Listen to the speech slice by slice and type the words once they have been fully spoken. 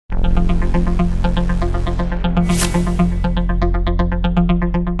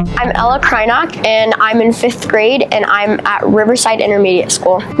Ella Krynock, and I'm in 5th grade, and I'm at Riverside Intermediate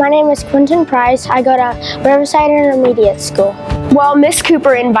School. My name is Quentin Price. I go to Riverside Intermediate School. Well, Miss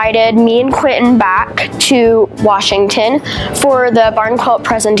Cooper invited me and Quentin back to Washington for the barn quilt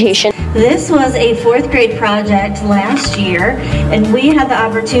presentation. This was a 4th grade project last year, and we had the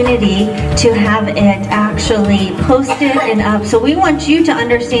opportunity to have it actually posted and up. So we want you to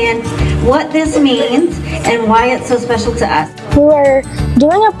understand what this means and why it's so special to us. We were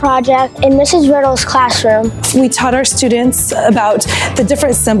doing a project in Mrs. Riddle's classroom. We taught our students about the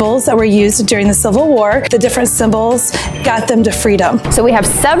different symbols that were used during the Civil War. The different symbols got them to freedom. So we have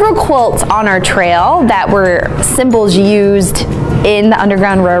several quilts on our trail that were symbols used in the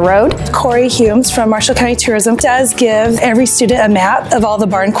Underground Railroad. Corey Humes from Marshall County Tourism does give every student a map of all the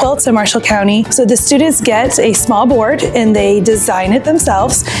barn quilts in Marshall County. So the students get a small board and they design it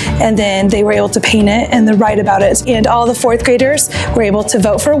themselves, and then they were able to paint it and then write about it. And all the 4th graders were able to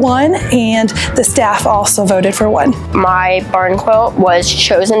vote for one, and the staff also voted for one. My barn quilt was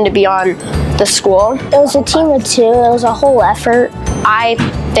chosen to be on the school. It was a team of 2. It was a whole effort. I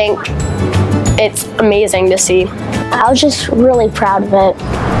think it's amazing to see. I was just really proud of it.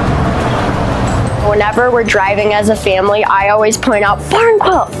 Whenever we're driving as a family, I always point out, barn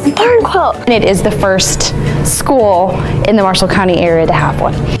quilt, barn quilt. And it is the first school in the Marshall County area to have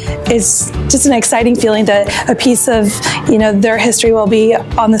one. It's just an exciting feeling that a piece of, their history will be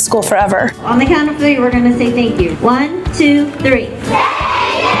on the school forever. On the count of 3, we're going to say thank you. 1, 2, 3.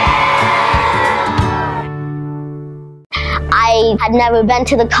 I had never been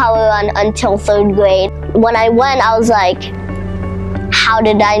to the color run until 3rd grade. When I went, I was like, how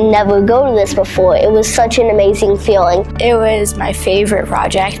did I never go to this before? It was such an amazing feeling. It was my favorite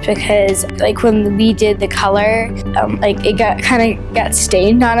project because when we did the color, it kind of got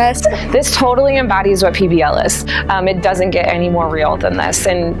stained on us. This totally embodies what PBL is. It doesn't get any more real than this,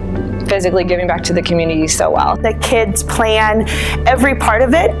 and physically giving back to the community so well. The kids plan every part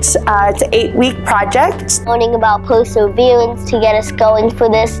of it. It's an 8-week project. Learning about perseverance to get us going for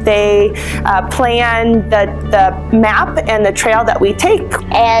this. They plan the map and the trail that we take.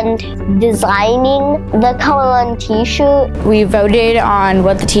 And designing the color run t-shirt. We voted on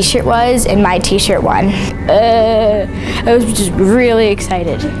what the t-shirt was, and my t-shirt won. I was just really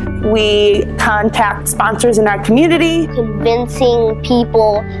excited. We contact sponsors in our community. Convincing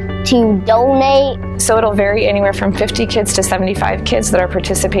people to donate. So it'll vary anywhere from 50 kids to 75 kids that are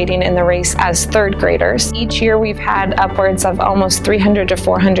participating in the race as 3rd graders. Each year we've had upwards of almost 300 to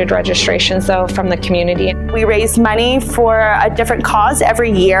 400 registrations though from the community. We raise money for a different cause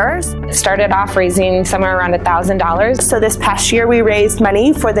every year. It started off raising somewhere around $1,000. So this past year we raised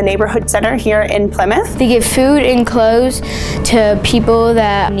money for the neighborhood center here in Plymouth. They give food and clothes to people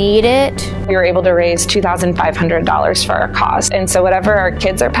that need it. We were able to raise $2,500 for our cause. And so whatever our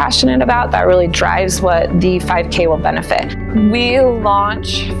kids are passionate about, that really drives what the 5K will benefit. We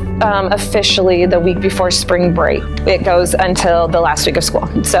launch officially the week before spring break. It goes until the last week of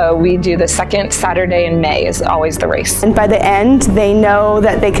school. So we do the 2nd Saturday in May is always the race. And by the end, they know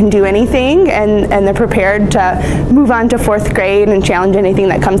that they can do anything, and they're prepared to move on to 4th grade and challenge anything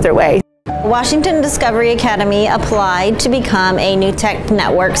that comes their way. Washington Discovery Academy applied to become a New Tech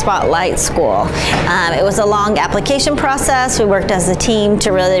Network Spotlight School. It was a long application process. We worked as a team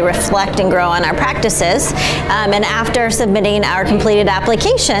to really reflect and grow on our practices. And after submitting our completed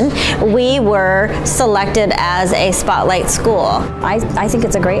application, we were selected as a Spotlight School. I think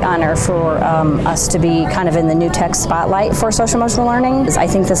it's a great honor for us to be kind of in the New Tech Spotlight for social emotional learning. I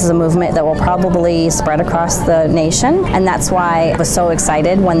think this is a movement that will probably spread across the nation, and that's why I was so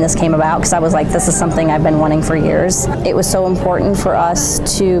excited when this came about, because I was like, this is something I've been wanting for years. It was so important for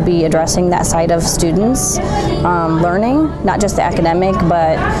us to be addressing that side of students learning, not just the academic,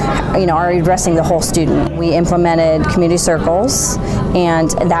 but are addressing the whole student. We implemented community circles, and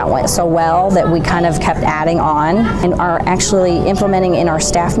that went so well that we kind of kept adding on, and are actually implementing in our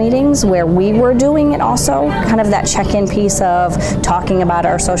staff meetings where we were doing it also, kind of that check-in piece of talking about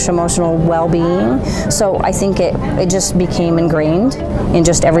our social emotional well-being. So I think it just became ingrained in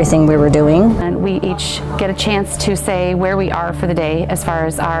just everything we were doing. And we each get a chance to say where we are for the day as far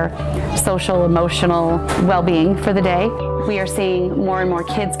as our social emotional well-being for the day. We are seeing more and more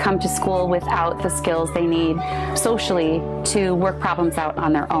kids come to school without the skills they need socially to work problems out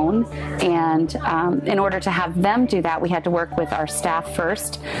on their own. And in order to have them do that, we had to work with our staff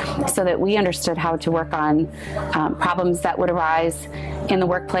first so that we understood how to work on problems that would arise in the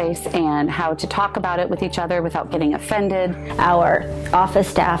workplace and how to talk about it with each other without getting offended. Our office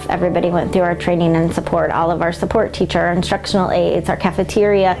staff, everybody went through our training and support. All of our support teacher, instructional aides, our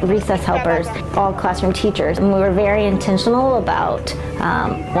cafeteria, recess helpers, all classroom teachers. And we were very intentional intentional about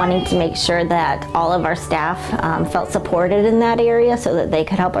wanting to make sure that all of our staff felt supported in that area so that they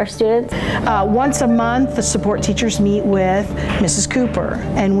could help our students. Once a month, the support teachers meet with Mrs. Cooper,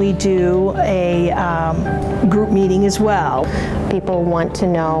 and we do a group meeting as well. People want to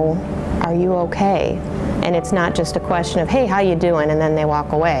know, are you okay? And it's not just a question of, hey, how you doing? And then they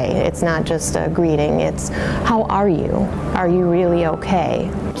walk away. It's not just a greeting, it's, how are you? Are you really okay?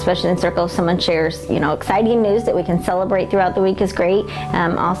 Especially in circle, if someone shares, exciting news that we can celebrate throughout the week is great.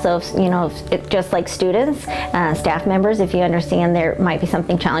 Also, just like students, staff members, if you understand there might be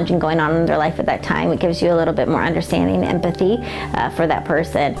something challenging going on in their life at that time, it gives you a little bit more understanding and empathy for that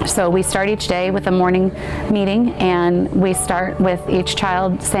person. So we start each day with a morning meeting, and we start with each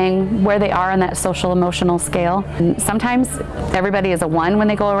child saying where they are on that social emotional scale. And sometimes everybody is a 1 when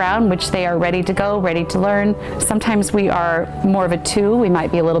they go around, which they are ready to go, ready to learn. Sometimes we are more of a 2. We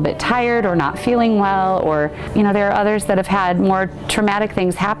might be a little bit tired or not feeling well, or there are others that have had more traumatic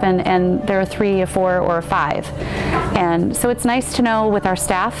things happen and they're a 3, a 4, or a 5. And so it's nice to know with our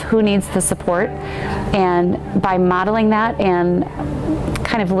staff who needs the support, and by modeling that and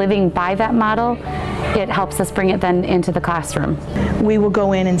kind of living by that model, it helps us bring it then into the classroom. We will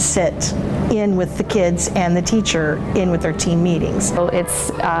go in and sit in with the kids and the teacher in with their team meetings. So it's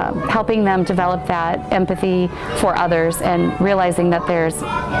helping them develop that empathy for others and realizing that there's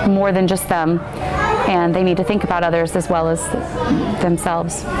more than just them, and they need to think about others as well as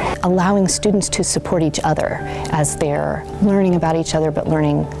themselves. Allowing students to support each other as they're learning about each other, but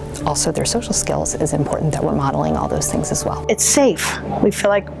learning also their social skills, is important that we're modeling all those things as well. It's safe. We feel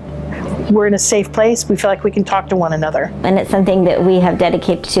like we're in a safe place. We feel like we can talk to one another. And it's something that we have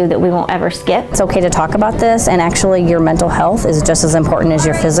dedicated to, that we won't ever skip. It's okay to talk about this, and actually your mental health is just as important as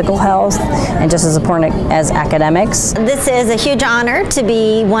your physical health and just as important as academics. This is a huge honor to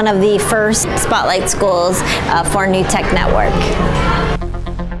be one of the first Spotlight schools for New Tech Network.